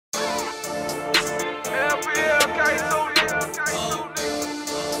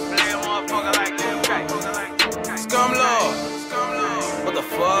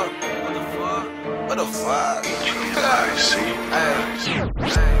fuck? What the fuck?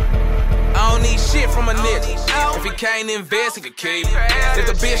 I don't need shit from a nigga. If he can't invest, he can keep it. If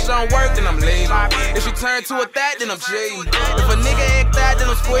the bitch don't work, then I'm leaving. If she turn to a thot, then I'm cheating. If a nigga act that, then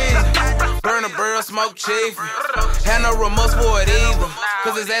I'm squeezing. Burn a barrel, smoke Jefe. Had no remorse for it either.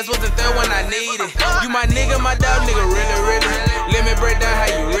 Cause his ass wasn't there when I needed. You my nigga, my dog nigga, really. Let me break down how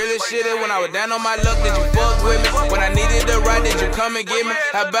you really shit it. When I was down on my luck, did you fuck with me? When I needed the ride, did you come and get me?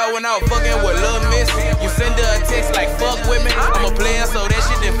 How about when I was fucking with Lil Missy? You send her a text like fuck with me. I'm a player, so that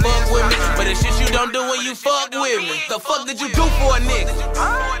shit didn't fuck with me. But the shit you don't do when you fuck with me. The fuck did you do for a nigga?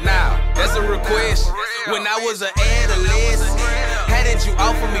 Now, that's a request. When I was an adolescent, how did you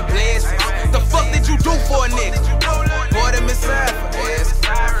offer me blessings? The fuck did you do for a nigga? Boy, them inside for ass.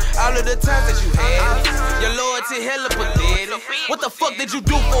 All of the times that you had, your loyalty hella pathetic. What the fuck did you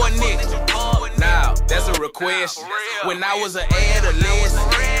do for a nigga? Now, that's a request. When I was an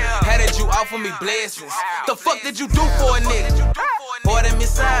adolescent, how did you offer me blessings? The fuck did you do for a nigga? Boy, them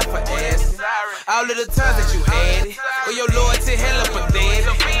inside for ass. All of the times that you had it, or your loyalty hella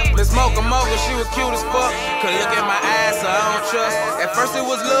pathetic. Miss Mocha, she was cute as fuck. Could look at my eyes, so I don't trust. At first it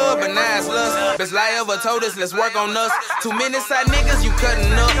was love, but now it's lust. Best lie ever told us, let's work on us. Too many side niggas, you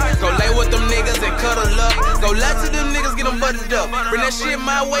cutting up. Go lay with them niggas and cuddle up. Go lie to them niggas, get them buttered up. Bring that shit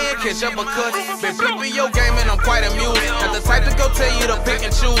my way and catch up a cut. Been flipping your game and I'm quite amused. Not the type to go tell you to pick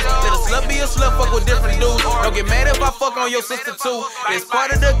and choose. Let a slut be a slut, fuck with different dudes. Don't get mad if I fuck on your sister too. It's part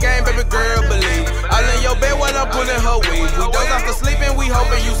of the game, baby girl, believe. All in your bed while I'm pulling her weed. We doze off to sleep and we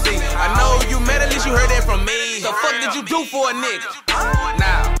hoping you see. I know you mad, at least you heard that from me. The fuck did you do for a nigga?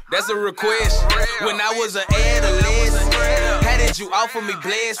 Now, that's a request. When I was an adolescent, how did you offer me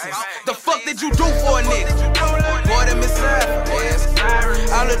blessings? The fuck did you do for a nigga? Boy, them inside for ass.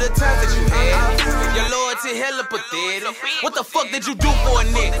 All of the times that you had, your loyalty hella pathetic. What the fuck did you do for a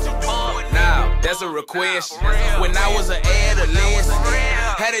nigga? Now, that's a request. When I was an adolescent,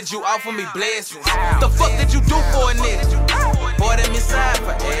 how did you offer me blessings? The fuck did you do for a nigga? Boy, them inside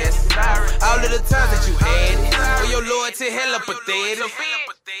for ass. All of the times that you had it, or your loyalty hella pathetic.